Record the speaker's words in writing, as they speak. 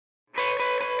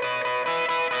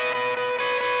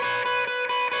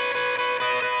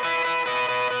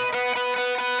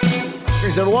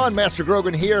Greetings, everyone. Master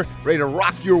Grogan here, ready to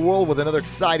rock your world with another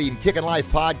exciting Kickin'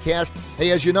 Life podcast.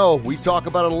 Hey, as you know, we talk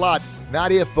about it a lot.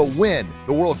 Not if, but when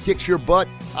the world kicks your butt,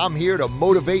 I'm here to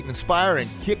motivate, inspire, and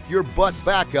kick your butt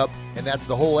back up. And that's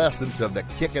the whole essence of the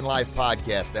Kickin' Life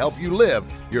podcast, to help you live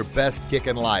your best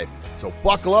kickin' life. So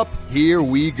buckle up. Here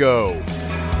we go.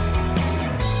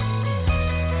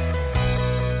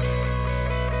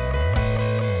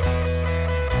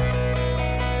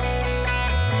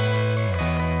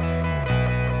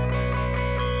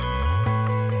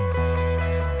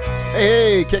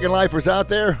 Hey, Kickin' Lifers out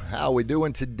there, how we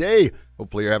doing today?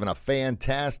 Hopefully you're having a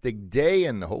fantastic day,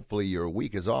 and hopefully your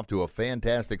week is off to a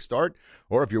fantastic start.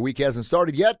 Or if your week hasn't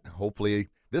started yet, hopefully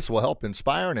this will help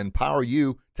inspire and empower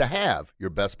you to have your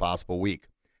best possible week.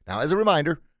 Now, as a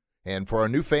reminder, and for our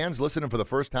new fans listening for the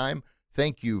first time,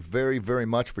 thank you very, very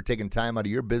much for taking time out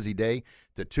of your busy day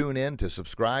to tune in, to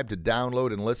subscribe, to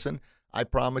download and listen. I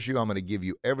promise you I'm going to give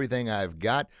you everything I've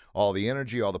got, all the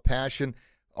energy, all the passion,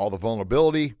 all the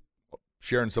vulnerability,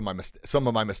 sharing some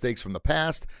of my mistakes from the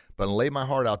past, but lay my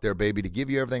heart out there, baby, to give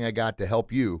you everything I got to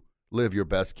help you live your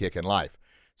best kickin' life.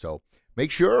 So make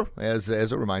sure, as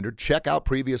a reminder, check out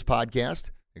previous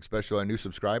podcasts, especially our new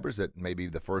subscribers that may be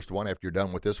the first one after you're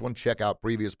done with this one. Check out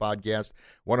previous podcasts.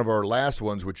 One of our last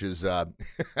ones, which is one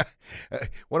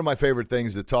of my favorite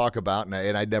things to talk about,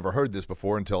 and I'd never heard this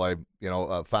before until I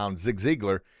found Zig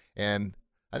Ziglar, and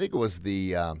I think it was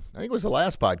the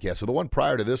last podcast, so the one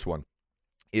prior to this one.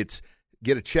 It's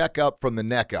get a checkup from the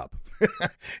neck up.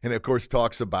 And, of course,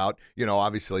 talks about,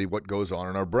 obviously what goes on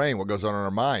in our brain, what goes on in our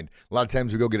mind. A lot of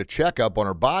times we go get a checkup on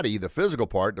our body, the physical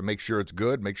part, to make sure it's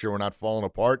good, make sure we're not falling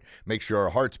apart, make sure our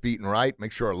heart's beating right,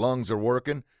 make sure our lungs are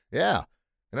working. Yeah,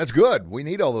 and that's good. We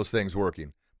need all those things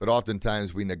working. But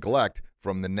oftentimes we neglect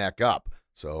from the neck up.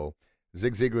 So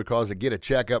Zig Ziglar calls it get a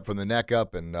checkup from the neck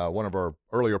up. And one of our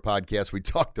earlier podcasts, we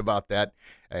talked about that.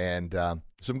 And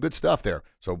some good stuff there.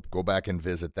 So go back and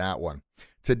visit that one.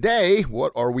 Today,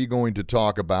 what are we going to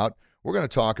talk about? We're going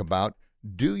to talk about,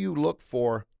 do you look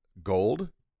for gold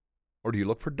or do you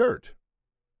look for dirt?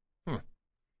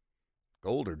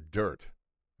 Gold or dirt?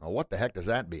 Now, what the heck does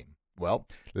that mean? Well,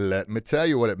 let me tell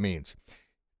you what it means.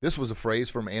 This was a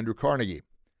phrase from Andrew Carnegie.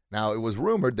 Now, it was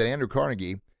rumored that Andrew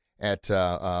Carnegie in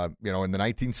the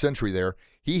 19th century there,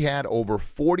 he had over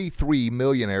 43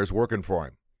 millionaires working for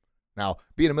him. Now,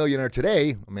 being a millionaire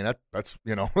today, I mean, that's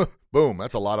boom,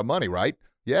 that's a lot of money, right?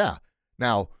 Yeah.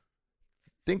 Now,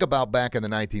 think about back in the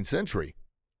 19th century.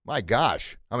 My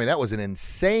gosh. I mean, that was an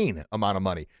insane amount of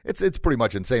money. It's pretty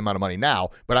much an insane amount of money now,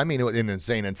 but I mean an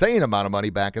insane amount of money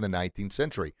back in the 19th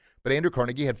century. But Andrew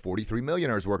Carnegie had 43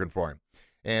 millionaires working for him.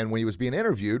 And when he was being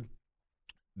interviewed,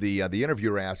 the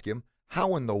interviewer asked him,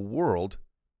 how in the world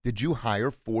did you hire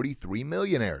 43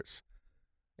 millionaires?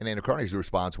 And Andrew Carnegie's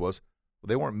response was, well,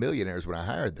 they weren't millionaires when I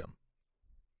hired them.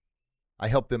 I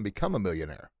helped them become a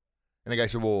millionaire. And the guy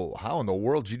said, well, how in the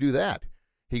world did you do that?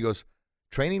 He goes,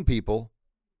 training people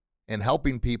and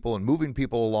helping people and moving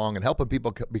people along and helping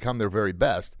people become their very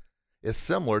best is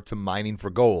similar to mining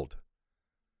for gold.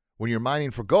 When you're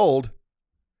mining for gold,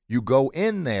 you go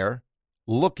in there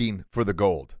looking for the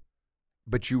gold.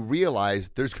 But you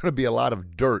realize there's going to be a lot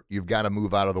of dirt you've got to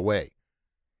move out of the way.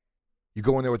 You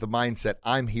go in there with the mindset,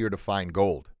 I'm here to find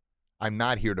gold. I'm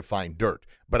not here to find dirt,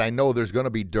 but I know there's going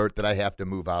to be dirt that I have to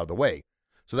move out of the way.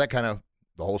 So that kind of,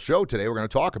 the whole show today, we're going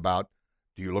to talk about,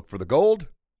 do you look for the gold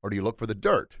or do you look for the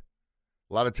dirt?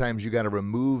 A lot of times you got to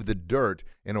remove the dirt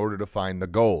in order to find the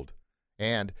gold.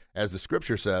 And as the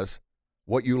scripture says,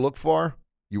 what you look for,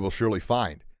 you will surely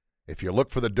find. If you look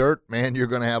for the dirt, man, you're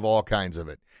going to have all kinds of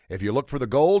it. If you look for the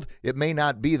gold, it may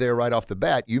not be there right off the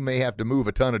bat. You may have to move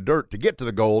a ton of dirt to get to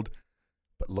the gold,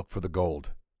 but look for the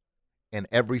gold. And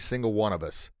every single one of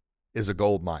us is a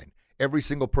gold mine. Every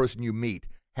single person you meet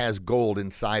has gold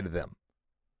inside of them.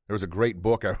 There was a great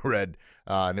book I read,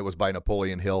 and it was by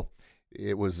Napoleon Hill.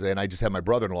 And I just had my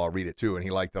brother-in-law read it too, and he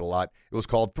liked it a lot. It was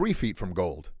called 3 Feet from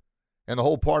Gold. And the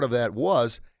whole part of that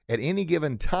was, at any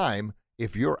given time,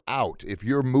 if you're out, if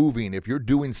you're moving, if you're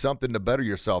doing something to better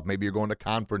yourself, maybe you're going to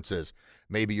conferences,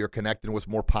 maybe you're connecting with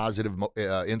more positive,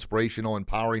 inspirational,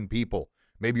 empowering people,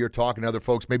 maybe you're talking to other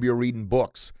folks, maybe you're reading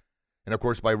books. And, of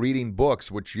course, by reading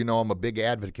books, which, I'm a big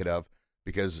advocate of,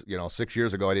 because, 6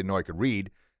 years ago I didn't know I could read.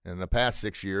 And in the past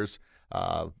 6 years,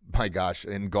 my gosh,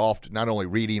 engulfed not only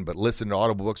reading but listening to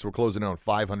audiobooks. We're closing in on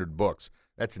 500 books.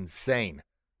 That's insane.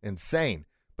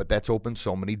 But that's opened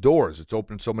so many doors. It's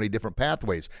opened so many different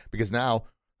pathways because now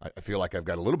I feel like I've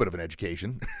got a little bit of an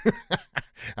education.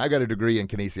 I got a degree in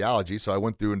kinesiology, so I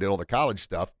went through and did all the college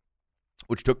stuff,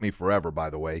 which took me forever,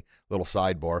 by the way. Little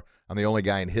sidebar. I'm the only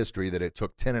guy in history that it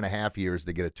took 10 and a half years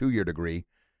to get a 2-year degree.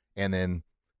 and then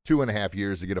 2.5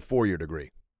 years to get a 4-year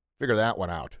degree. Figure that one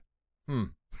out.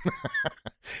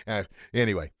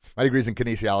 Anyway, my degree's in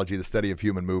kinesiology, the study of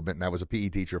human movement, and I was a PE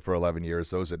teacher for 11 years.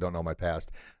 Those that don't know my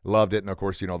past, loved it. And of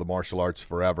course, the martial arts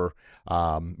forever,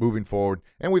 moving forward.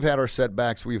 And we've had our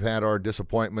setbacks, we've had our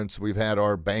disappointments, we've had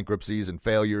our bankruptcies and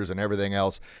failures and everything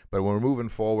else. But when we're moving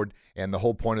forward, and the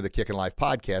whole point of the Kickin' Life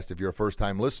podcast, if you're a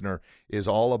first-time listener, is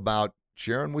all about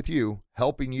sharing with you,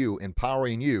 helping you,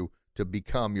 empowering you to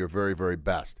become your very, very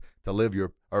best, to live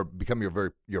become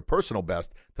your personal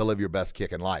best, to live your best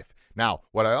kickin' life. Now,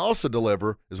 what I also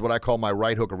deliver is what I call my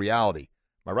right hook of reality.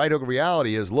 My right hook of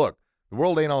reality is, look, the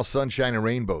world ain't all sunshine and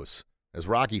rainbows. As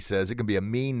Rocky says, it can be a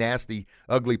mean, nasty,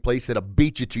 ugly place that'll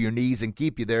beat you to your knees and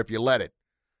keep you there if you let it.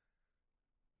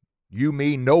 You,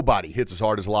 me, nobody hits as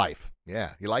hard as life.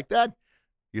 Yeah, you like that?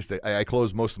 I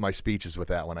close most of my speeches with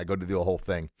that when I go to do the whole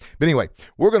thing. But anyway,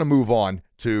 we're going to move on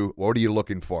to, what are you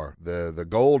looking for, the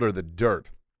gold or the dirt?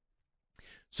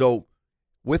 So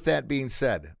with that being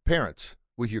said, parents,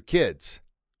 with your kids,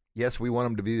 yes, we want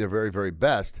them to be their very, very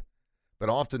best, but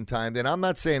oftentimes, and I'm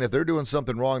not saying if they're doing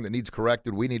something wrong that needs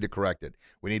corrected, we need to correct it.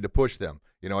 We need to push them.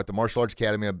 At the Martial Arts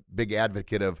Academy, I'm a big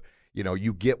advocate of,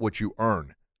 you get what you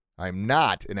earn. I'm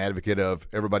not an advocate of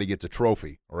everybody gets a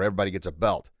trophy or everybody gets a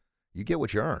belt. You get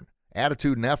what you earn.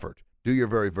 Attitude and effort. Do your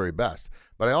very, very best.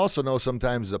 But I also know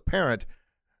sometimes as a parent,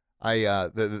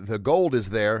 the gold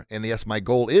is there, and yes, my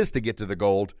goal is to get to the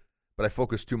gold, but I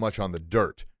focus too much on the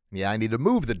dirt. Yeah, I need to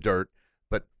move the dirt,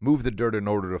 but move the dirt in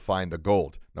order to find the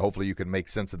gold. Now, hopefully you can make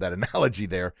sense of that analogy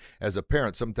there. As a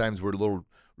parent, sometimes we're a little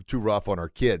too rough on our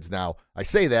kids. Now, I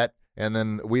say that, and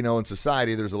then we know in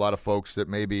society there's a lot of folks that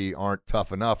maybe aren't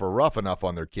tough enough or rough enough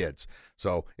on their kids.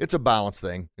 So it's a balance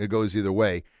thing. It goes either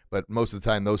way. But most of the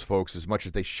time, those folks, as much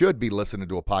as they should be listening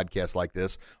to a podcast like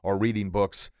this or reading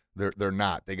books, they're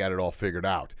not. They got it all figured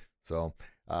out. So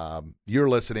you're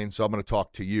listening, so I'm going to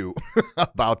talk to you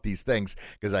about these things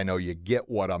because I know you get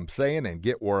what I'm saying and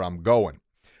get where I'm going.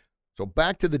 So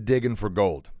back to the digging for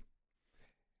gold.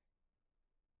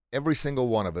 Every single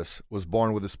one of us was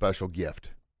born with a special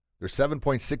gift. There's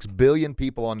 7.6 billion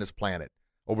people on this planet,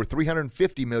 over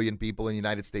 350 million people in the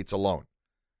United States alone.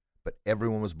 But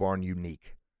everyone was born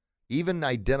unique. Even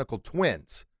identical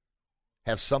twins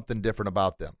have something different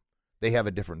about them. They have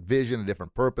a different vision, a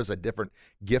different purpose, a different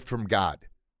gift from God.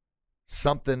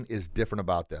 Something is different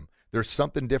about them. There's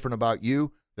something different about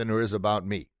you than there is about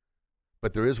me.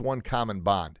 But there is one common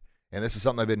bond. And this is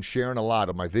something I've been sharing a lot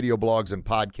on my video blogs and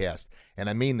podcasts. And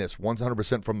I mean this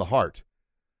 100% from the heart.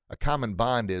 A common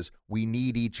bond is we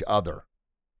need each other.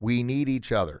 We need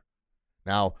each other.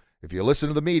 Now, if you listen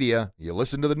to the media, you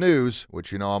listen to the news,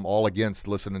 which, I'm all against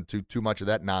listening to too much of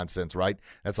that nonsense, right?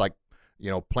 That's like,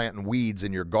 planting weeds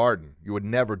in your garden. You would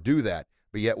never do that.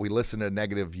 But yet we listen to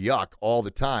negative yuck all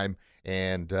the time.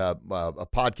 And a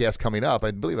podcast coming up, I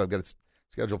believe I've got it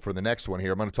scheduled for the next one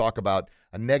here. I'm going to talk about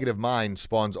a negative mind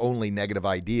spawns only negative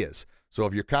ideas. So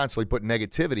if you're constantly putting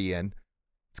negativity in,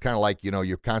 it's kind of like,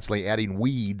 you're constantly adding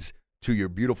weeds to your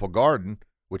beautiful garden,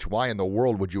 which why in the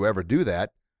world would you ever do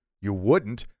that? You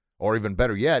wouldn't. Or even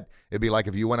better yet, it'd be like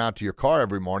if you went out to your car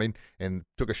every morning and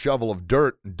took a shovel of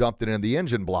dirt and dumped it in the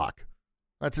engine block.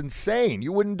 That's insane.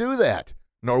 You wouldn't do that.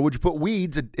 Nor would you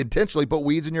intentionally put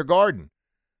weeds in your garden.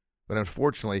 But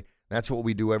unfortunately, that's what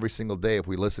we do every single day if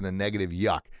we listen to negative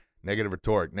yuck, negative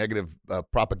rhetoric, negative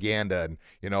propaganda,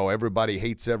 and, everybody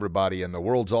hates everybody and the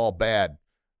world's all bad.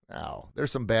 Now,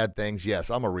 there's some bad things.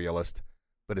 Yes, I'm a realist,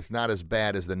 but it's not as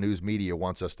bad as the news media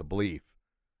wants us to believe.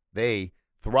 They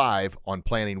thrive on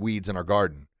planting weeds in our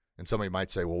garden. And somebody might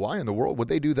say, well, why in the world would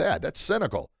they do that? That's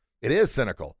cynical. It is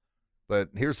cynical. But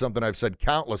here's something I've said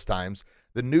countless times.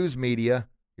 The news media,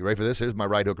 you ready for this? Here's my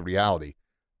right hook of reality.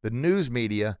 The news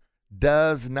media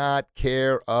does not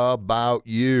care about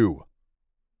you.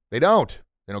 They don't.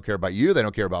 They don't care about you. They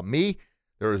don't care about me.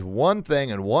 There is one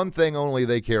thing and one thing only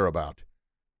they care about.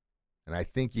 And I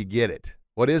think you get it.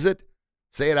 What is it?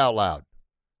 Say it out loud.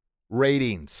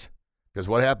 Ratings. Because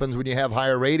what happens when you have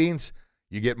higher ratings?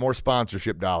 You get more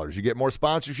sponsorship dollars. You get more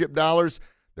sponsorship dollars,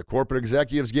 the corporate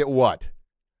executives get what?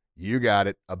 You got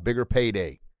it, a bigger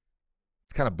payday.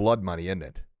 It's kind of blood money, isn't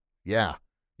it? Yeah.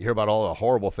 You hear about all the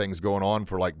horrible things going on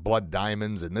for like blood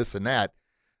diamonds and this and that.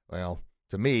 Well,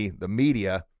 to me, the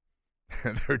media,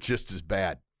 they're just as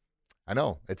bad. I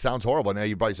know. It sounds horrible. Now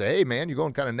you probably say, hey, man, you're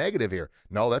going kind of negative here.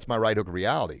 No, that's my right hook of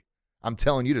reality. I'm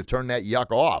telling you to turn that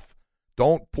yuck off.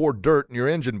 Don't pour dirt in your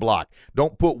engine block.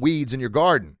 Don't put weeds in your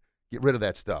garden. Get rid of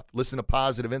that stuff. Listen to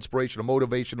positive, inspirational,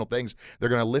 motivational things. They're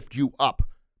going to lift you up,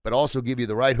 but also give you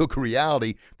the right hook of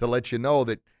reality to let you know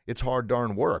that it's hard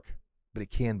darn work, but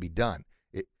it can be done.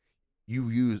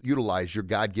 you utilize your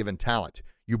God-given talent.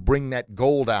 You bring that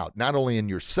gold out, not only in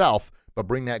yourself, but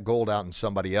bring that gold out in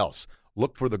somebody else.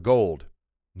 Look for the gold.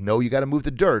 No, you got to move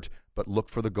the dirt, but look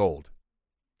for the gold.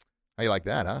 How you like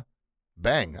that, huh?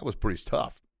 Bang, that was pretty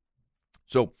tough.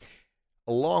 So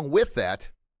along with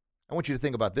that, I want you to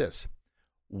think about this.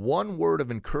 One word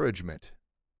of encouragement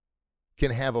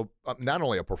can have not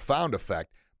only a profound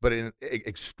effect, but an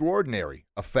extraordinary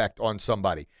effect on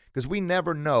somebody, because we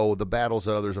never know the battles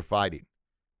that others are fighting.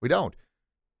 We don't.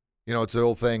 You know, it's the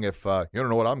old thing, if you don't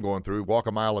know what I'm going through, walk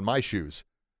a mile in my shoes.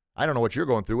 I don't know what you're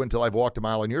going through until I've walked a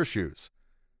mile in your shoes.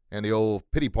 And the old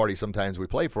pity party sometimes we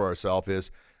play for ourselves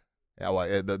is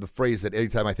the phrase that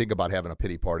anytime I think about having a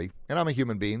pity party, and I'm a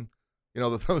human being, you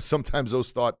know, sometimes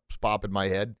those thoughts pop in my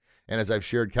head. And as I've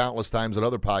shared countless times on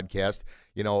other podcasts,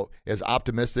 you know, as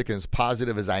optimistic and as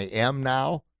positive as I am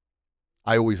now,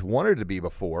 I always wanted to be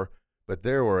before, but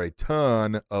there were a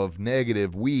ton of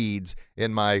negative weeds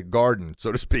in my garden,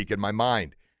 so to speak, in my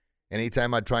mind. And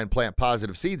anytime I'd try and plant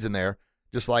positive seeds in there,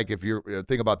 just like if you're,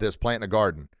 think about this, planting a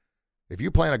garden. If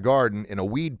you plant a garden in a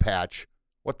weed patch,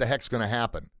 what the heck's going to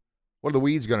happen? What are the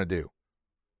weeds going to do?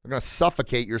 They're going to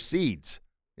suffocate your seeds.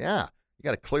 Yeah, you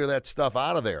got to clear that stuff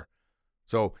out of there.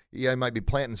 So, yeah, you might be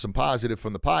planting some positive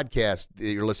from the podcast that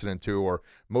you're listening to, or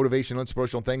motivational,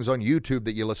 inspirational things on YouTube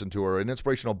that you listen to, or an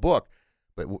inspirational book.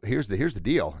 But here's the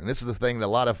deal, and this is the thing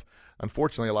that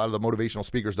unfortunately, a lot of the motivational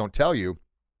speakers don't tell you.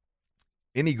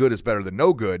 Any good is better than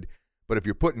no good, but if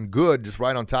you're putting good just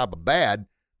right on top of bad,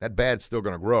 that bad's still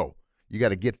going to grow. You got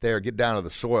to get there, get down to the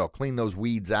soil, clean those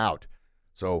weeds out.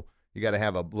 So you got to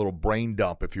have a little brain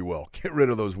dump, if you will. Get rid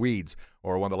of those weeds,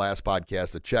 or one of the last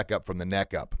podcasts, a checkup from the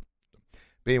neck up.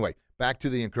 But anyway, back to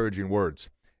the encouraging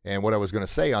words. And what I was going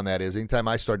to say on that is, anytime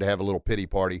I start to have a little pity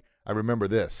party, I remember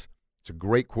this. It's a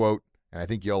great quote, and I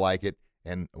think you'll like it.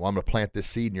 And I'm going to plant this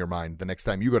seed in your mind the next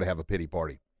time you're going to have a pity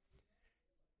party.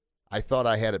 I thought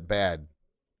I had it bad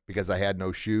because I had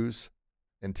no shoes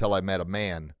until I met a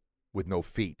man with no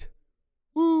feet.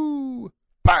 Woo!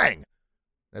 Bang!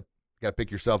 Got to pick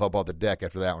yourself up off the deck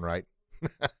after that one, right?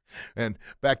 And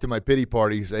back to my pity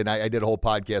parties, and I did a whole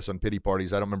podcast on pity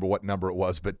parties. I don't remember what number it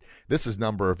was, but this is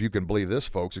number, if you can believe this,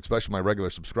 folks, especially my regular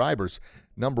subscribers,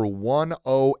 number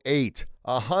 108.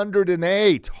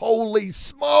 108. Holy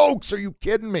smokes, are you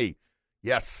kidding me?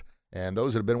 Yes, and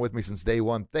those that have been with me since day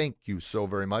one, thank you so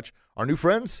very much. Our new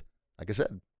friends, like I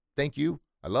said, thank you.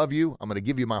 I love you. I'm going to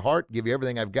give you my heart, give you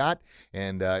everything I've got,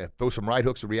 and throw some right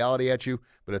hooks of reality at you.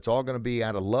 But it's all going to be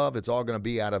out of love. It's all going to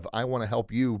be out of, I want to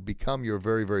help you become your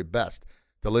very, very best,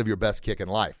 to live your best kick in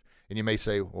life. And you may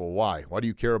say, well, why? Why do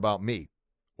you care about me?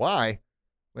 Why?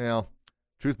 Well,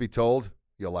 truth be told,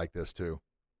 you'll like this too.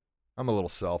 I'm a little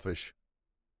selfish.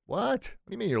 What? What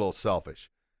do you mean you're a little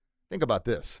selfish? Think about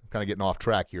this. I'm kind of getting off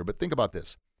track here, but think about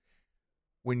this.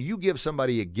 When you give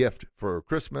somebody a gift for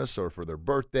Christmas or for their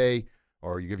birthday,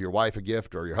 or you give your wife a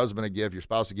gift, or your husband a gift, your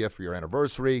spouse a gift for your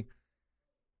anniversary,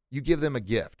 you give them a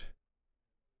gift.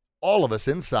 All of us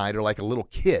inside are like a little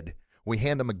kid. We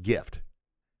hand them a gift.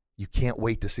 You can't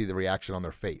wait to see the reaction on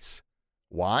their face.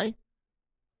 Why?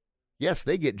 Yes,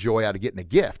 they get joy out of getting a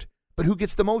gift, but who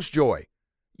gets the most joy?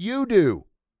 You do.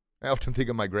 I often think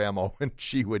of my grandma when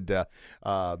she would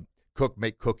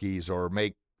make cookies or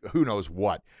make who knows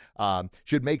what.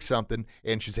 She'd make something,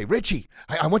 and she'd say, Richie,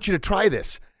 I want you to try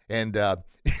this. And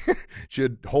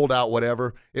should hold out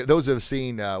whatever. Those who have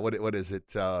seen, what is it,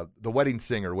 The Wedding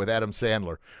Singer with Adam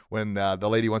Sandler, when the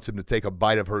lady wants him to take a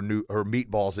bite of her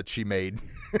meatballs that she made.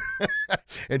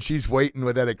 And she's waiting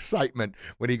with that excitement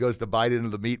when he goes to bite into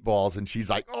the meatballs, and she's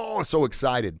like, oh, so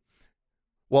excited.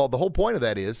 Well, the whole point of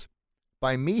that is,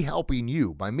 by me helping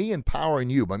you, by me empowering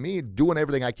you, by me doing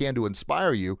everything I can to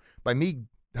inspire you, by me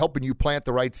helping you plant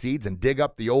the right seeds and dig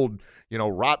up the old,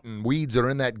 rotten weeds that are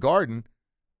in that garden,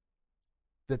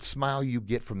 that smile you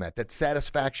get from that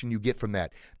satisfaction you get from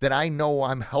that I know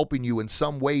I'm helping you in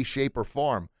some way, shape, or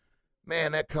form,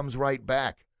 man, that comes right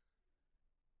back.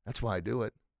 That's why I do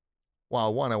it.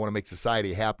 Well, one, I want to make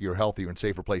society a happier, healthier, and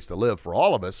safer place to live for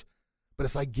all of us, but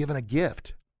it's like giving a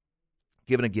gift.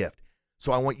 Giving a gift.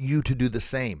 So I want you to do the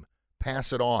same.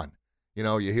 Pass it on.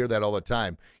 You hear that all the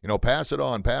time. Pass it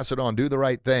on, do the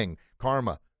right thing.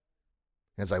 Karma.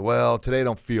 And it's like, well, today I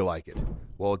don't feel like it.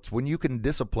 Well, it's when you can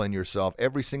discipline yourself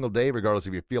every single day, regardless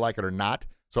if you feel like it or not.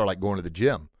 Sort of like going to the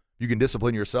gym. You can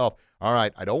discipline yourself. All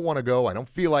right, I don't want to go. I don't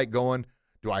feel like going.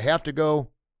 Do I have to go?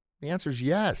 The answer is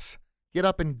yes. Get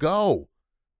up and go.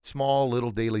 Small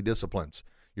little daily disciplines.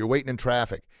 You're waiting in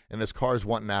traffic, and this car's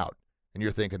wanting out. And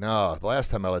you're thinking, oh, the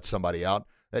last time I let somebody out,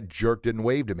 that jerk didn't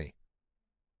wave to me.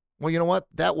 Well, you know what?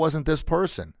 That wasn't this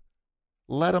person.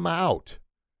 Let them out.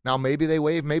 Now, maybe they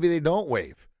wave, maybe they don't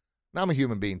wave. Now, I'm a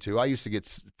human being, too. I used to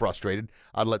get frustrated.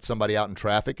 I'd let somebody out in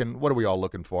traffic, and what are we all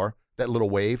looking for? That little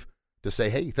wave to say,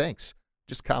 hey, thanks.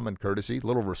 Just common courtesy,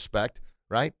 little respect,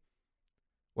 right?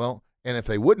 Well, and if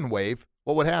they wouldn't wave,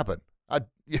 what would happen?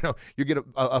 You get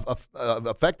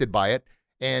affected by it,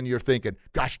 and you're thinking,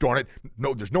 gosh darn it,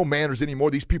 no, there's no manners anymore.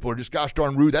 These people are just gosh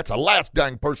darn rude. That's the last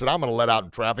dang person I'm going to let out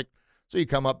in traffic. So you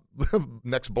come up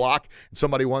next block, and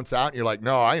somebody wants out, and you're like,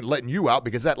 no, I ain't letting you out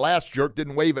because that last jerk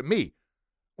didn't wave at me.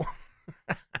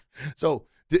 So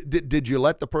did you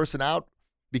let the person out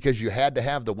because you had to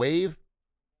have the wave,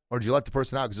 or did you let the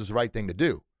person out because it was the right thing to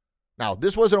do? Now,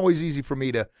 this wasn't always easy for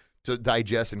me to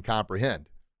digest and comprehend.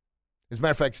 As a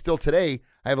matter of fact, still today,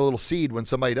 I have a little seed when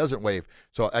somebody doesn't wave.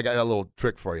 So I got a little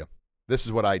trick for you. This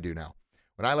is what I do now.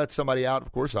 When I let somebody out,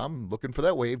 of course, I'm looking for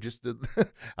that wave just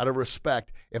out of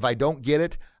respect. If I don't get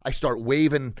it, I start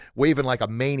waving like a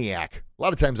maniac. A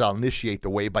lot of times I'll initiate the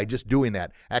wave by just doing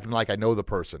that, acting like I know the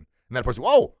person. And that person,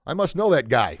 whoa, I must know that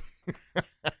guy.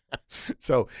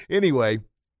 So anyway,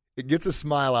 it gets a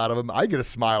smile out of him. I get a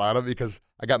smile out of him because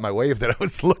I got my wave that I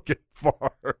was looking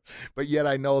for. But yet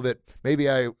I know that maybe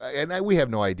we have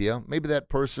no idea. Maybe that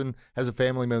person has a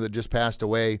family member that just passed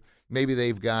away. Maybe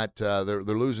they've got, they're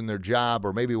losing their job,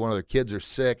 or maybe one of their kids are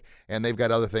sick and they've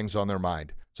got other things on their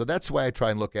mind. So that's why I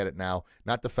try and look at it now,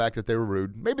 not the fact that they were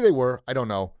rude. Maybe they were, I don't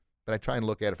know, but I try and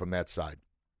look at it from that side.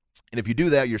 And if you do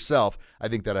that yourself, I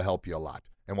think that'll help you a lot.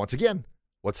 And once again,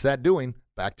 what's that doing?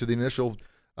 Back to the initial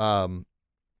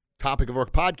topic of our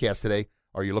podcast today.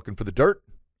 Are you looking for the dirt?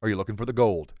 Or are you looking for the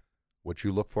gold? What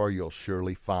you look for, you'll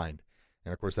surely find.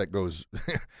 And, of course, that goes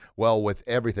well with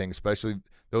everything, especially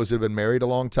those that have been married a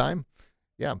long time.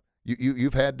 Yeah,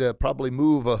 you've had to probably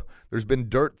move. There's been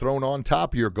dirt thrown on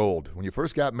top of your gold. When you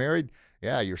first got married,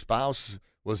 yeah, your spouse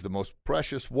was the most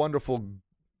precious, wonderful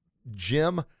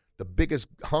gem, the biggest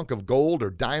hunk of gold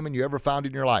or diamond you ever found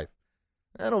in your life.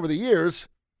 And over the years,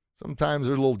 sometimes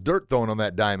there's a little dirt thrown on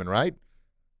that diamond, right?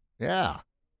 Yeah.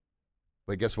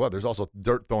 But guess what? There's also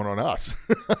dirt thrown on us,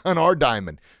 on our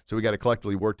diamond. So we got to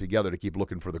collectively work together to keep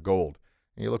looking for the gold.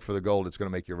 And you look for the gold, it's going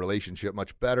to make your relationship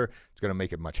much better. It's going to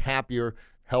make it much happier,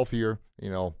 healthier.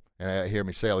 And I hear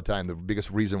me say all the time, the biggest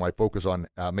reason why I focus on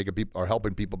making people or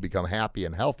helping people become happy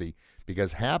and healthy,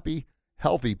 because happy,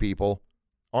 healthy people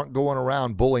aren't going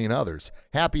around bullying others.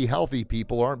 Happy, healthy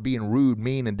people aren't being rude,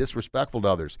 mean, and disrespectful to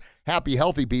others. Happy,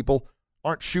 healthy people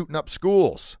aren't shooting up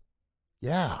schools.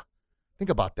 Yeah, think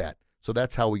about that. So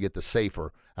that's how we get the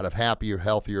safer out of happier,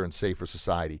 healthier, and safer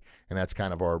society. And that's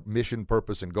kind of our mission,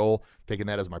 purpose, and goal, taking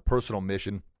that as my personal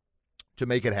mission to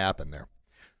make it happen there.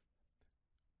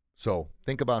 So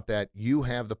think about that. You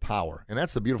have the power. And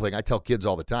that's the beautiful thing. I tell kids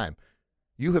all the time,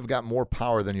 you have got more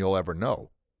power than you'll ever know.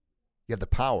 You have the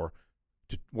power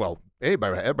to,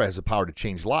 everybody has the power to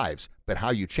change lives, but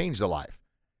how you change the life.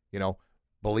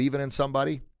 Believing in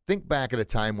somebody. Think back at a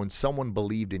time when someone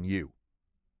believed in you.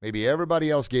 Maybe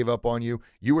everybody else gave up on you.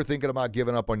 You were thinking about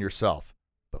giving up on yourself.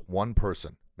 But one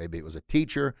person, maybe it was a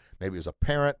teacher, maybe it was a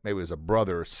parent, maybe it was a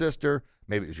brother or sister,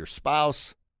 maybe it was your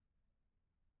spouse.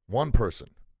 One person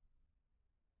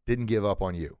didn't give up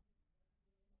on you.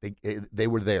 They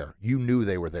were there. You knew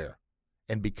they were there.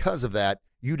 And because of that,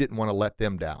 you didn't want to let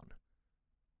them down.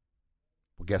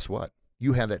 Well, guess what?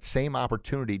 You have that same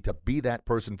opportunity to be that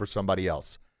person for somebody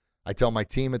else. I tell my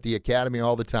team at the academy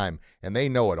all the time, and they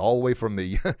know it all the way from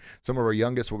some of our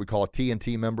youngest, what we call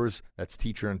TNT members. That's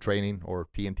teacher in training, or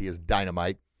TNT is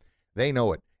dynamite. They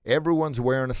know it. Everyone's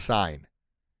wearing a sign.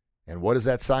 And what does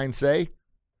that sign say?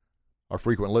 Our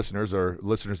frequent listeners, or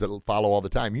listeners that follow all the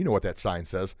time, you know what that sign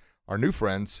says. Our new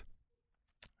friends,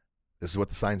 this is what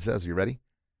the sign says. Are you ready?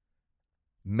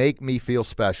 Make me feel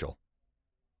special.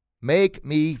 Make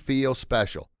me feel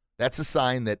special. That's a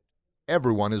sign that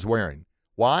everyone is wearing.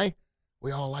 Why?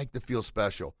 We all like to feel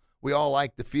special. We all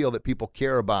like to feel that people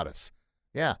care about us.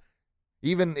 Yeah.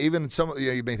 Even some of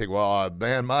you may think, well,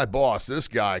 man, my boss, this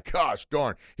guy, gosh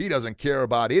darn, he doesn't care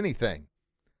about anything.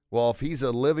 Well, if he's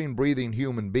a living, breathing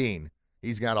human being,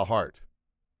 he's got a heart.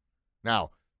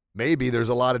 Now, maybe there's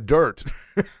a lot of dirt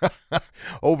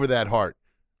over that heart.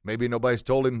 Maybe nobody's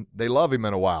told him they love him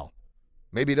in a while.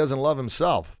 Maybe he doesn't love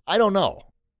himself. I don't know.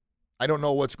 I don't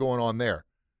know what's going on there.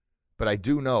 But I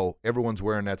do know everyone's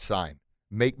wearing that sign.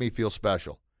 Make me feel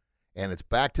special. And it's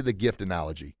back to the gift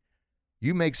analogy.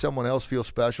 You make someone else feel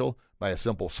special by a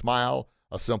simple smile,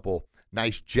 a simple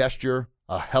nice gesture,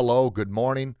 a hello, good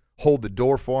morning, hold the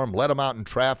door for them, let them out in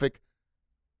traffic,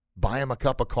 buy them a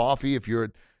cup of coffee if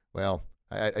you're,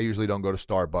 I usually don't go to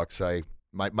Starbucks.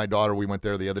 My daughter, we went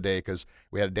there the other day because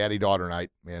we had a daddy-daughter night,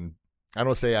 and I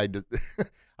don't say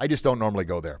I just don't normally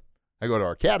go there. I go to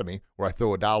our academy where I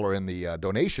throw $1 in the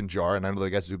donation jar, and I know the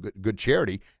guys do good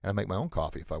charity, and I make my own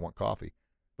coffee if I want coffee.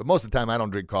 But most of the time I don't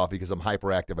drink coffee because I'm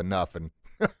hyperactive enough, and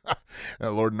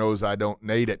Lord knows I don't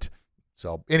need it.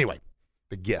 So anyway,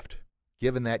 the gift,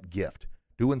 giving that gift,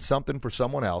 doing something for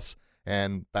someone else.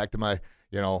 And back to my,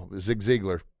 Zig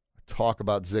Ziglar. I talk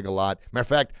about Zig a lot. Matter of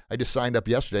fact, I just signed up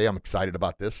yesterday. I'm excited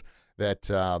about this, that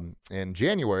in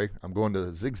January, I'm going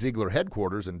to Zig Ziglar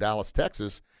headquarters in Dallas,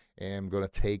 Texas, and I'm going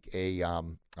to take a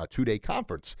 2-day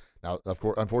conference. Now, of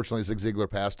course, unfortunately, Zig Ziglar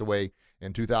passed away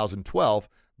in 2012,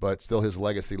 but still his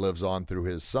legacy lives on through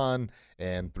his son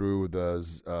and through the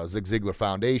Zig Ziglar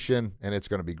Foundation, and it's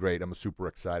going to be great. I'm super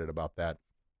excited about that.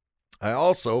 I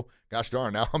also, gosh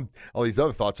darn, now all these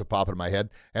other thoughts are popping in my head.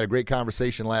 I had a great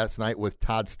conversation last night with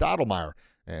Todd Stottlemyre.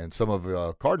 And some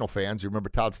of Cardinal fans, you remember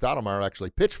Todd Stottlemyre actually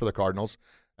pitched for the Cardinals.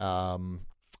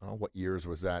 What years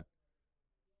was that?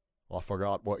 Well, I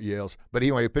forgot what years. But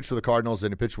anyway, he pitched for the Cardinals,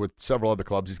 and he pitched with several other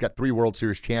clubs. He's got 3 World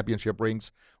Series championship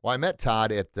rings. Well, I met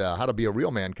Todd at How to Be a Real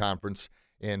Man conference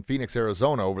in Phoenix,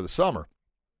 Arizona over the summer.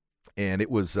 And it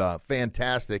was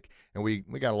fantastic, and we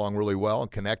got along really well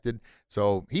and connected.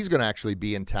 So he's going to actually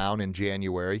be in town in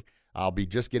January. I'll be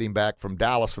just getting back from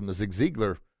Dallas from the Zig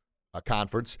Ziglar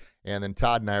conference, and then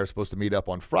Todd and I are supposed to meet up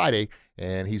on Friday,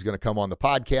 and he's going to come on the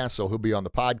podcast, so he'll be on the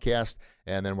podcast,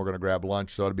 and then we're going to grab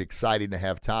lunch. So it'll be exciting to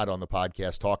have Todd on the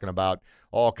podcast talking about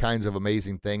all kinds of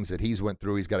amazing things that he's went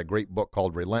through. He's got a great book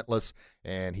called Relentless,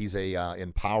 and he's a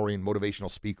empowering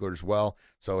motivational speaker as well,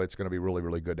 so it's going to be really,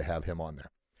 really good to have him on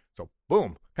there. So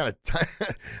boom, kind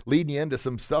of leading you into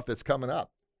some stuff that's coming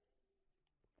up.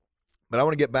 But I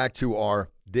want to get back to our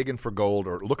digging for gold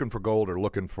or looking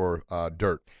for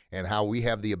dirt, and how we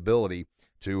have the ability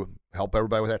to help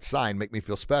everybody with that sign, make me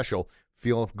feel special,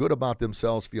 feel good about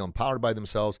themselves, feel empowered by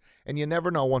themselves. And you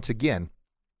never know, once again,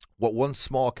 what one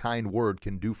small kind word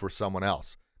can do for someone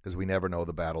else, because we never know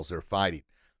the battles they're fighting.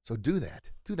 So do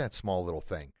that. Do that small little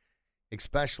thing.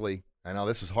 Especially, I know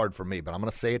this is hard for me, but I'm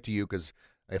going to say it to you because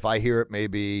if I hear it,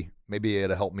 maybe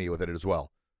it'll help me with it as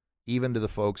well. Even to the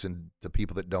folks and to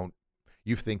people that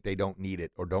you think they don't need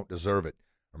it or don't deserve it,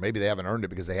 or maybe they haven't earned it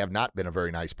because they have not been a very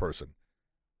nice person.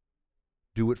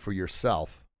 Do it for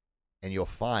yourself, and you'll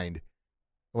find,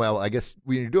 well, I guess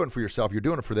when you're doing it for yourself, you're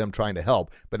doing it for them trying to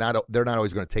help, but they're not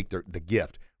always going to take the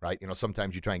gift, right?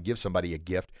 Sometimes you try and give somebody a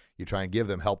gift, you try and give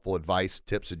them helpful advice,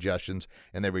 tips, suggestions,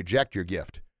 and they reject your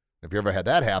gift. If you ever had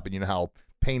that happen, you know how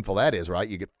painful that is, right?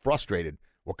 You get frustrated.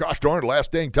 Well, gosh darn it,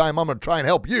 last dang time I'm going to try and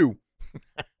help you.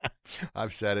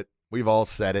 I've said it. We've all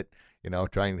said it.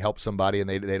 Try and help somebody and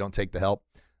they don't take the help.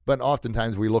 But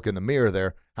oftentimes we look in the mirror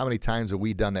there. How many times have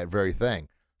we done that very thing?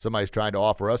 Somebody's trying to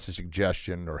offer us a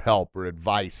suggestion or help or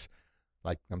advice.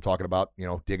 Like I'm talking about,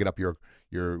 digging up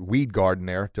your weed garden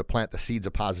there to plant the seeds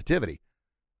of positivity.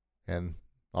 And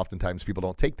oftentimes people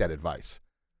don't take that advice.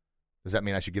 Does that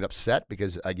mean I should get upset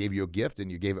because I gave you a gift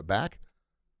and you gave it back?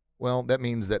 Well, that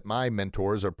means that my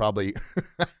mentors are probably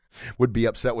would be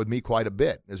upset with me quite a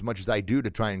bit. As much as I do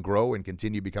to try and grow and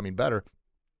continue becoming better,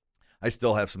 I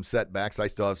still have some setbacks. I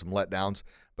still have some letdowns.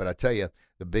 But I tell you,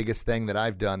 the biggest thing that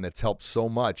I've done that's helped so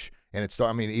much, and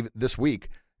even this week,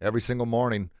 every single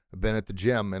morning, I've been at the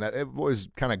gym, and it was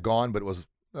kind of gone, but it was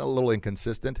a little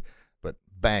inconsistent. But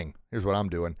bang, here's what I'm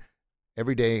doing.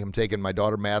 Every day I'm taking my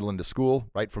daughter Madeline to school.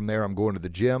 Right from there, I'm going to the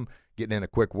gym, getting in a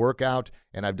quick workout,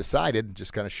 and I've decided,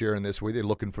 just kind of sharing this with you,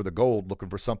 looking for the gold, looking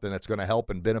for something that's going to help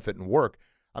and benefit and work.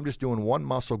 I'm just doing one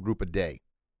muscle group a day.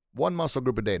 One muscle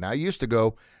group a day. Now, I used to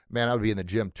go, I would be in the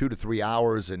gym 2 to 3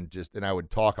 hours and I would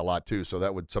talk a lot too, so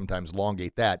that would sometimes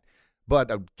elongate that. But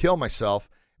I'd kill myself,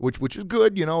 which is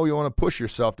good, you want to push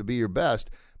yourself to be your best.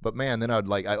 But man, then I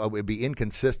would be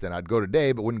inconsistent. I'd go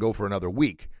today, but wouldn't go for another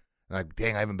week. And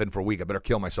I haven't been for a week. I better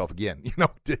kill myself again,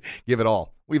 to give it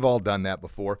all. We've all done that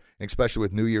before, and especially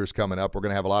with New Year's coming up. We're going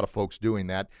to have a lot of folks doing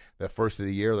that. The first of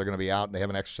the year, they're going to be out, and they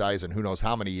haven't exercised in who knows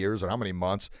how many years or how many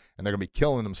months, and they're going to be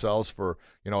killing themselves for,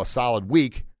 a solid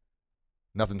week.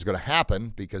 Nothing's going to happen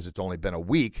because it's only been a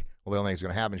week. Well, the only thing that's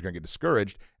going to happen is you're going to get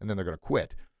discouraged, and then they're going to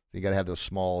quit. So you got to have those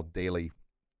small daily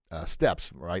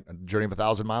steps, right? A journey of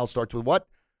 1,000 miles starts with what?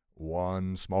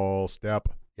 One small step.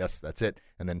 Yes, that's it.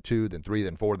 And then 2, then 3,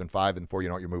 then 4, then 5, then 4,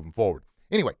 you're moving forward.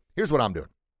 Anyway, here's what I'm doing.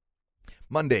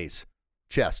 Mondays,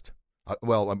 chest.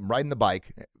 I'm riding the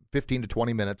bike 15 to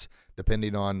 20 minutes,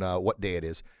 depending on what day it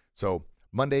is. So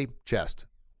Monday, chest.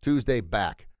 Tuesday,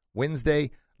 back.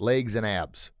 Wednesday, legs and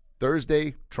abs.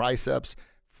 Thursday, triceps.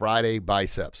 Friday,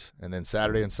 biceps. And then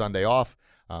Saturday and Sunday off.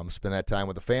 Spend that time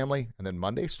with the family. And then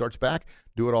Monday starts back.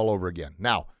 Do it all over again.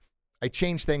 Now, I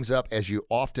change things up as you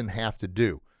often have to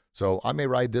do. So I may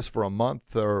ride this for a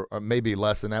month or maybe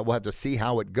less than that. We'll have to see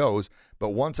how it goes. But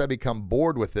once I become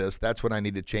bored with this, that's when I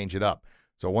need to change it up.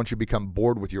 So once you become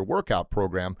bored with your workout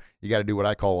program, you got to do what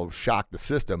I call shock the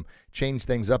system, change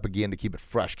things up again to keep it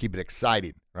fresh, keep it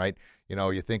exciting, right? You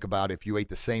know, you think about if you ate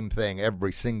the same thing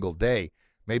every single day,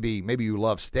 maybe you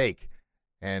love steak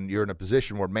and you're in a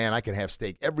position where, man, I can have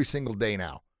steak every single day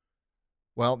now.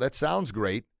 Well, that sounds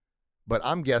great, but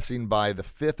I'm guessing by the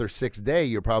 5th or 6th day,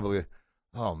 you're probably,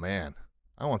 oh, man,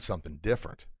 I want something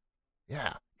different.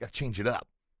 Yeah, got to change it up,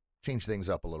 change things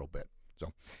up a little bit.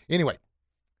 So anyway,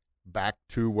 back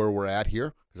to where we're at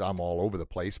here, because I'm all over the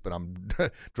place, but I'm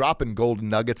dropping golden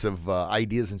nuggets of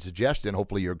ideas and suggestion.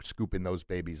 Hopefully you're scooping those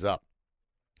babies up.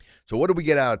 So what did we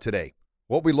get out of today?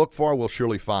 What we look for, we'll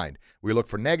surely find. We look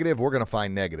for negative, we're going to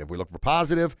find negative. We look for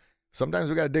positive. Sometimes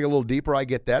we got to dig a little deeper. I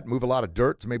get that. Move a lot of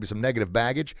dirt to maybe some negative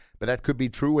baggage, but that could be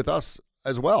true with us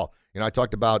as well. You know, I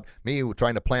talked about me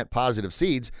trying to plant positive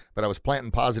seeds, but I was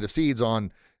planting positive seeds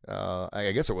on,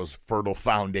 I guess it was fertile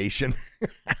foundation,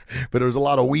 but there was a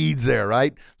lot of weeds there,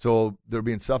 right? So they're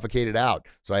being suffocated out.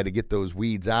 So I had to get those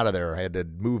weeds out of there. I had to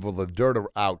move all the dirt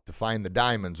out to find the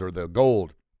diamonds or the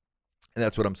gold. And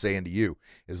that's what I'm saying to you,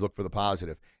 is look for the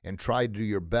positive and try to do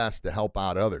your best to help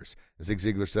out others. As Zig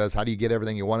Ziglar says, how do you get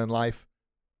everything you want in life?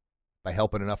 By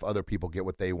helping enough other people get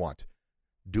what they want.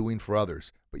 Doing for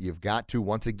others. But you've got to,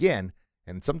 once again,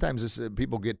 and sometimes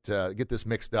people get this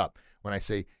mixed up. When I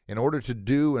say, in order to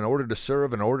do, in order to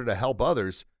serve, in order to help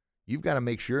others, you've got to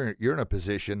make sure you're in a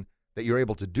position that you're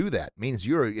able to do that. It means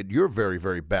you're at your very,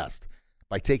 very best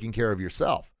by taking care of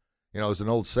yourself. You know, there's an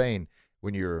old saying,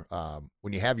 when you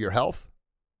have your health,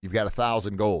 you've got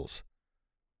 1,000 goals.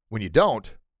 When you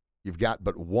don't, you've got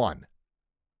but one,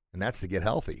 and that's to get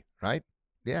healthy, right?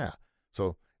 Yeah.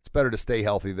 So it's better to stay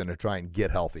healthy than to try and get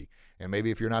healthy. And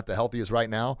maybe if you're not the healthiest right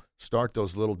now, start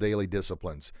those little daily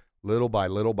disciplines, little by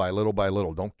little by little by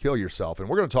little. Don't kill yourself. And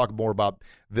we're going to talk more about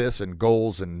this and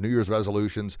goals and New Year's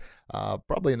resolutions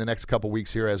probably in the next couple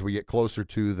weeks here as we get closer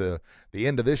to the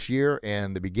end of this year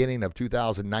and the beginning of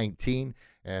 2019.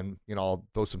 And, you know, I'll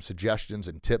throw some suggestions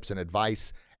and tips and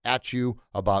advice at you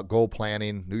about goal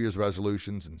planning, New Year's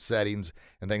resolutions and settings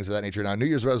and things of that nature. Now, New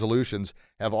Year's resolutions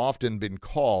have often been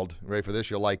called, ready for this,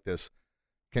 you'll like this,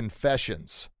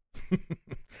 confessions.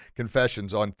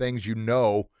 Confessions on things you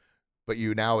know, but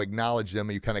you now acknowledge them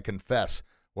and you kind of confess,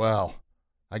 well,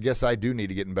 I guess I do need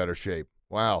to get in better shape.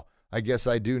 Wow, I guess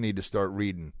I do need to start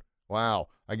reading. Wow,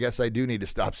 I guess I do need to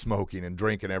stop smoking and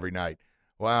drinking every night.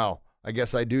 Wow, I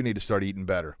guess I do need to start eating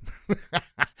better.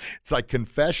 It's like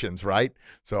confessions, right?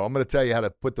 So I'm going to tell you how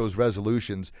to put those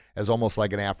resolutions as almost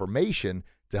like an affirmation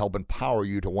to help empower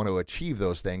you to want to achieve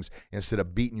those things instead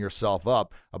of beating yourself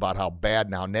up about how bad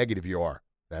and how negative you are.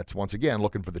 That's, once again,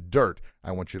 looking for the dirt.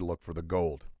 I want you to look for the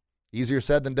gold. Easier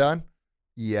said than done?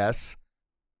 Yes.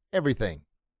 Everything.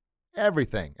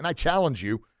 Everything. And I challenge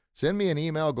you, send me an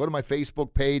email, go to my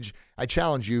Facebook page. I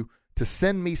challenge you to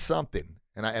send me something.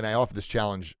 And I offer this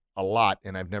challenge a lot,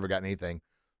 and I've never gotten anything.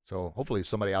 So hopefully there's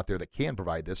somebody out there that can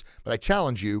provide this. But I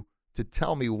challenge you to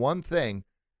tell me one thing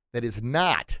that is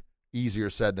not easier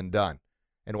said than done.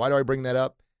 And why do I bring that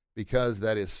up? Because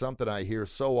that is something I hear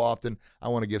so often. I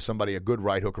want to give somebody a good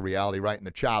right hook of reality right in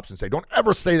the chops and say, don't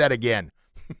ever say that again.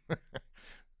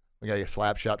 We got any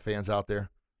Slapshot fans out there?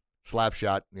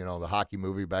 Slapshot, you know, the hockey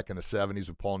movie back in the 70s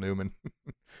with Paul Newman.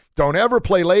 Don't ever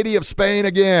play Lady of Spain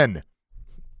again.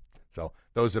 So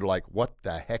those that are like, what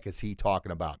the heck is he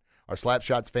talking about? Our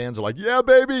Slapshots fans are like, yeah,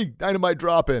 baby, dynamite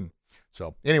drop-in.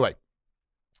 So anyway,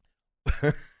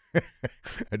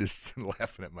 I just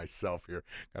laughing at myself here.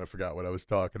 Kind of forgot what I was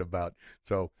talking about.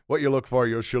 So what you look for,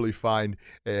 you'll surely find,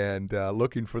 and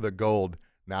looking for the gold,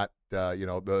 not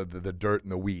the dirt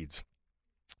and the weeds.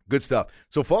 Good stuff.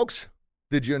 So folks,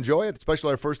 did you enjoy it?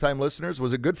 Especially our first-time listeners.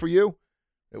 Was it good for you?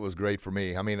 It was great for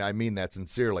me. I mean that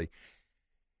sincerely.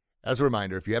 As a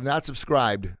reminder, if you have not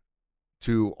subscribed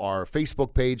to our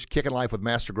Facebook page, Kickin' Life with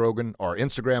Master Grogan, our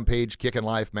Instagram page, Kickin'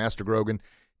 Life Master Grogan,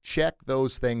 check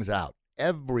those things out.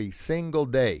 Every single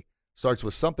day starts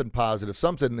with something positive,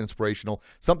 something inspirational,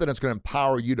 something that's going to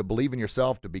empower you to believe in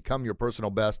yourself, to become your personal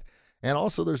best. And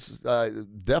also there's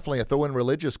definitely a throw in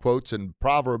religious quotes and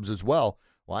proverbs as well.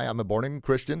 Why? I'm a born-again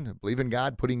Christian, believe in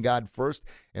God, putting God first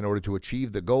in order to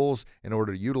achieve the goals, in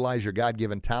order to utilize your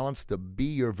God-given talents to be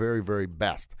your very, very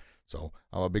best. So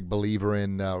I'm a big believer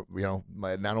in, not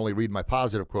only reading my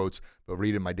positive quotes, but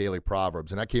reading my daily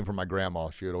proverbs. And that came from my grandma.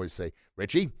 She would always say,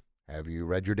 Richie, have you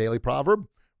read your daily proverb?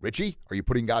 Richie, are you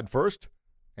putting God first?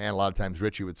 And a lot of times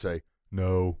Richie would say,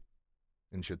 no.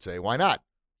 And she'd say, why not?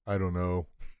 I don't know.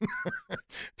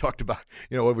 Talked about,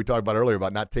 what we talked about earlier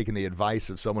about not taking the advice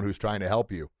of someone who's trying to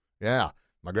help you. Yeah,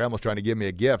 my grandma's trying to give me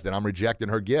a gift, and I'm rejecting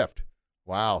her gift.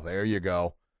 Wow, there you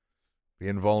go.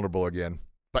 Being vulnerable again.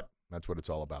 But that's what it's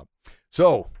all about.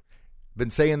 So, been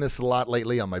saying this a lot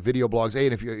lately on my video blogs. Hey,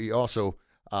 and if you also,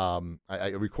 I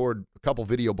record a couple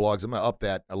video blogs. I'm going to up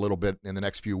that a little bit in the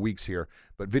next few weeks here.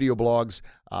 But video blogs,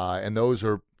 and those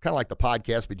are kind of like the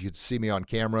podcast, but you can see me on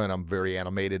camera, and I'm very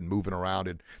animated and moving around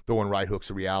and throwing right hooks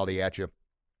of reality at you.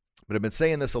 But I've been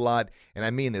saying this a lot, and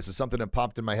I mean this. It's something that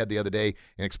popped in my head the other day,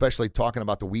 and especially talking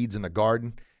about the weeds in the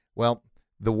garden. Well,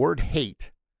 the word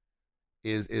hate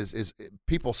is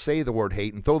people say the word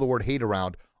hate and throw the word hate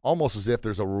around almost as if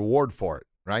there's a reward for it,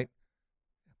 right?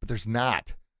 But there's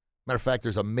not. Matter of fact,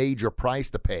 there's a major price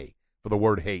to pay for the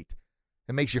word hate.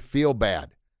 It makes you feel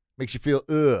bad. Makes you feel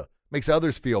makes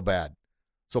others feel bad.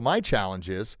 So my challenge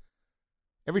is,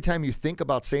 every time you think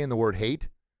about saying the word hate,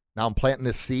 now I'm planting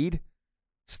this seed,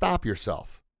 stop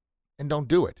yourself and don't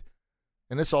do it.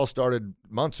 And this all started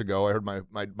months ago. I heard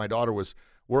my daughter was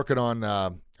working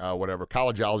on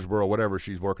college algebra or whatever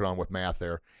she's working on with math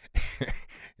there.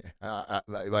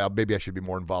 Maybe I should be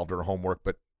more involved in her homework,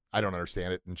 but I don't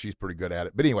understand it, and she's pretty good at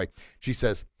it. But anyway, she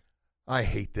says, I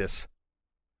hate this.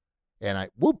 And I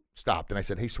stopped, and I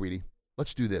said, hey, sweetie,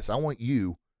 let's do this. I want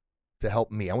you to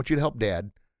help me. I want you to help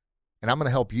Dad, and I'm going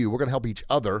to help you. We're going to help each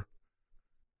other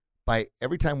by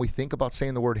every time we think about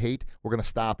saying the word hate, we're going to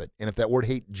stop it. And if that word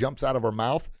hate jumps out of our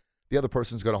mouth, the other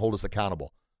person's going to hold us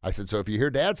accountable. I said, so if you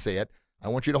hear Dad say it, I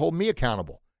want you to hold me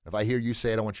accountable. If I hear you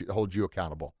say it, I want you to hold you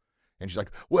accountable. And she's like,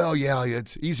 well, yeah,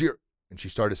 it's easier. And she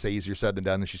started to say easier said than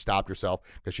done, and she stopped herself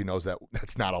because she knows that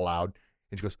that's not allowed.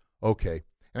 And she goes, okay.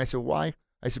 And I said, why?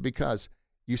 I said, because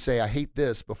you say, I hate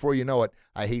this. Before you know it,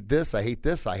 I hate this, I hate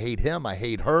this, I hate him, I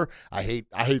hate her, I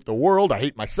hate the world, I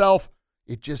hate myself.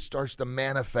 It just starts to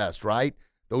manifest, right?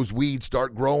 Those weeds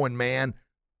start growing, man.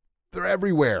 They're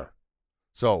everywhere.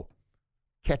 So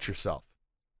catch yourself.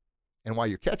 And while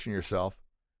you're catching yourself,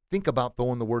 think about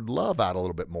throwing the word love out a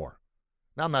little bit more.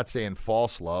 Now, I'm not saying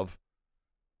false love,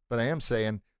 but I am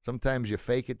saying sometimes you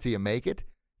fake it till you make it.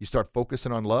 You start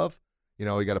focusing on love. You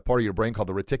know, you got a part of your brain called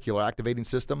the reticular activating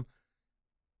system.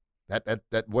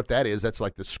 What that is, that's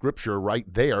like the scripture right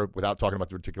there, without talking about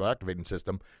the reticular activating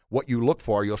system. What you look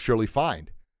for, you'll surely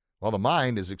find. Well, the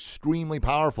mind is extremely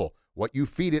powerful. What you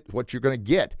feed it, what you're going to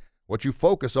get. What you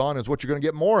focus on is what you're going to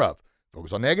get more of.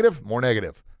 Focus on negative, more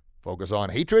negative. Focus on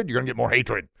hatred, you're going to get more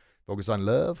hatred. Focus on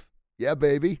love, yeah,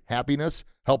 baby. Happiness,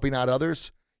 helping out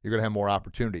others, you're going to have more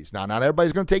opportunities. Now, not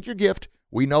everybody's going to take your gift.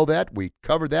 We know that. We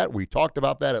covered that. We talked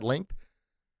about that at length.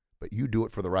 But you do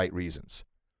it for the right reasons.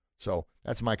 So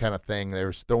that's my kind of thing.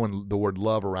 There's throwing the word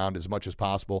love around as much as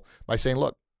possible by saying,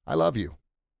 look, I love you.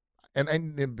 And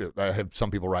I have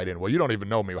some people write in, well, you don't even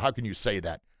know me. How can you say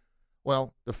that?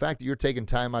 Well, the fact that you're taking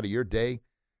time out of your day,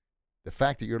 the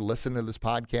fact that you're listening to this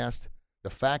podcast,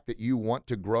 the fact that you want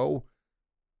to grow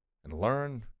and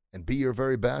learn and be your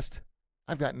very best,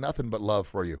 I've got nothing but love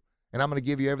for you. And I'm going to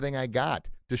give you everything I got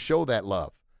to show that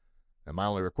love. And my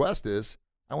only request is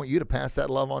I want you to pass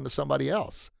that love on to somebody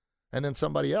else. And then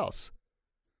somebody else.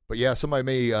 But yeah, somebody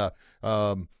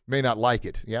may not like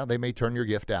it. Yeah, they may turn your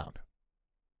gift down.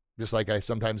 Just like I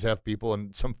sometimes have people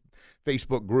in some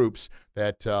Facebook groups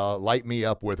that light me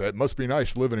up with, it must be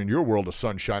nice living in your world of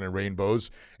sunshine and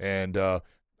rainbows and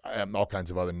all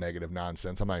kinds of other negative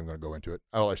nonsense. I'm not even going to go into it.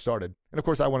 Oh, I started. And, of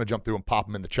course, I want to jump through and pop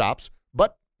them in the chops.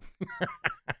 But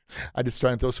I just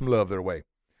try and throw some love their way.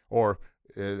 Or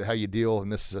how you deal,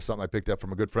 and this is something I picked up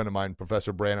from a good friend of mine,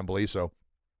 Professor Brandon Beliso,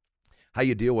 how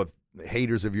you deal with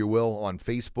haters, if you will, on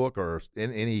Facebook or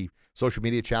in any social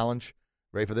media challenge.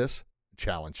 Ready for this?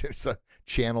 Challenge. It's a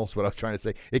channel is what I was trying to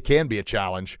say. It can be a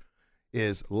challenge,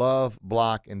 is love,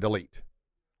 block, and delete.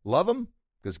 Love them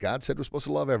because God said we're supposed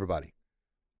to love everybody.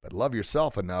 But love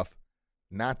yourself enough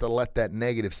not to let that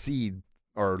negative seed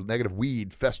or negative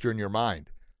weed fester in your mind.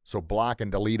 So block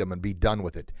and delete them and be done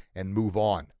with it and move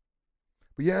on.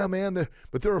 But yeah, man,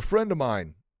 they're a friend of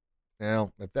mine.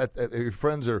 Well, if your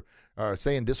friends are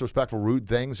saying disrespectful, rude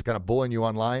things, kind of bullying you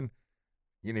online,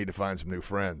 you need to find some new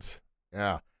friends.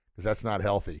 Yeah, because that's not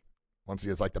healthy. Once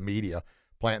again, it's like the media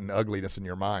planting ugliness in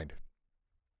your mind.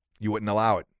 You wouldn't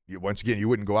allow it. Once again, you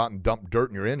wouldn't go out and dump dirt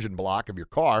in your engine block of your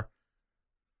car,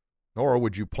 nor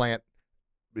would you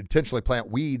intentionally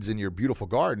plant weeds in your beautiful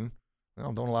garden.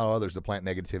 Well, don't allow others to plant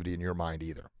negativity in your mind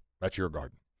either. That's your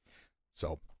garden.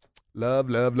 So, love,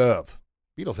 love, love.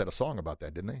 Beatles had a song about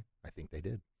that, didn't they? I think they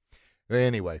did.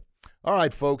 Anyway, all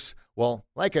right, folks. Well,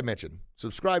 like I mentioned,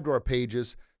 subscribe to our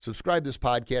pages, subscribe to this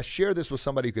podcast, share this with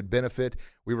somebody who could benefit.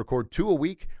 We record 2 a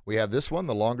week. We have this one,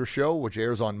 the longer show, which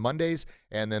airs on Mondays,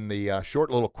 and then the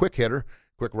short little quick hitter,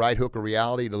 Quick Right Hook of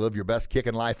Reality to live your best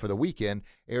kicking life for the weekend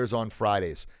airs on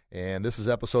Fridays. And this is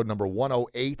episode number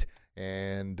 108.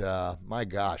 And my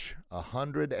gosh,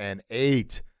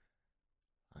 108.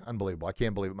 Unbelievable. I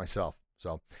can't believe it myself.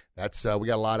 So that's we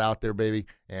got a lot out there, baby.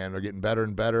 And we're getting better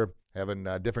and better. Having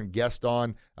different guests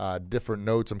on, different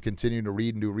notes. I'm continuing to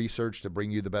read and do research to bring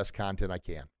you the best content I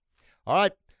can. All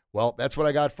right. Well, that's what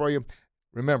I got for you.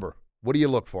 Remember, what do you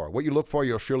look for? What you look for,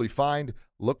 you'll surely find.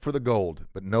 Look for the gold,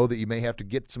 but know that you may have to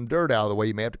get some dirt out of the way.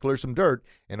 You may have to clear some dirt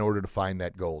in order to find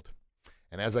that gold.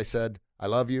 And as I said, I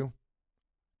love you.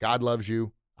 God loves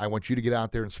you. I want you to get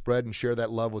out there and spread and share that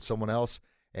love with someone else,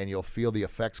 and you'll feel the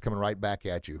effects coming right back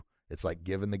at you. It's like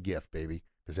giving the gift, baby,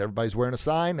 because everybody's wearing a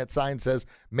sign. That sign says,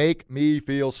 "Make me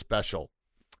feel special."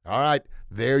 All right,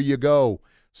 there you go.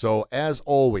 So as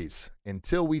always,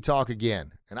 until we talk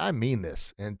again, and I mean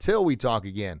this, until we talk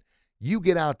again, you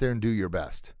get out there and do your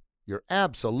best, your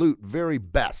absolute very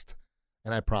best,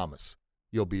 and I promise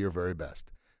you'll be your very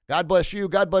best. God bless you.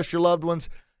 God bless your loved ones.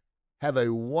 Have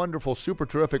a wonderful, super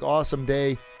terrific, awesome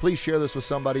day. Please share this with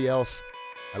somebody else.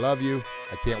 I love you.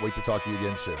 I can't wait to talk to you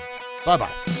again soon.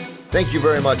 Bye-bye. Thank you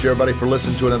very much, everybody, for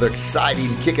listening to another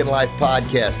exciting Kickin' Life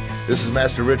podcast. This is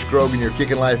Master Rich Grogan, your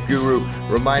Kickin' Life guru,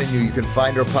 reminding you can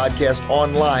find our podcast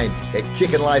online at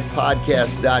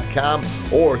kickinlifepodcast.com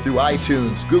or through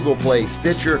iTunes, Google Play,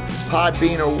 Stitcher,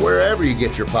 Podbean, or wherever you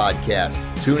get your podcast.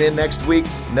 Tune in next week.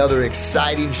 Another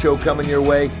exciting show coming your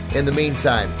way. In the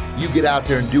meantime, you get out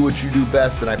there and do what you do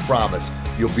best, and I promise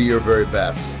you'll be your very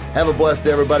best. Have a blessed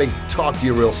day, everybody. Talk to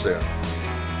you real soon.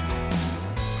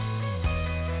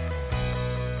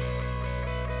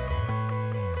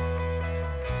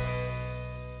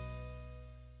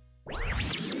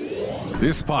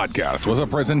 This podcast was a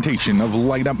presentation of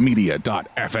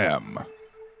LightUpMedia.fm.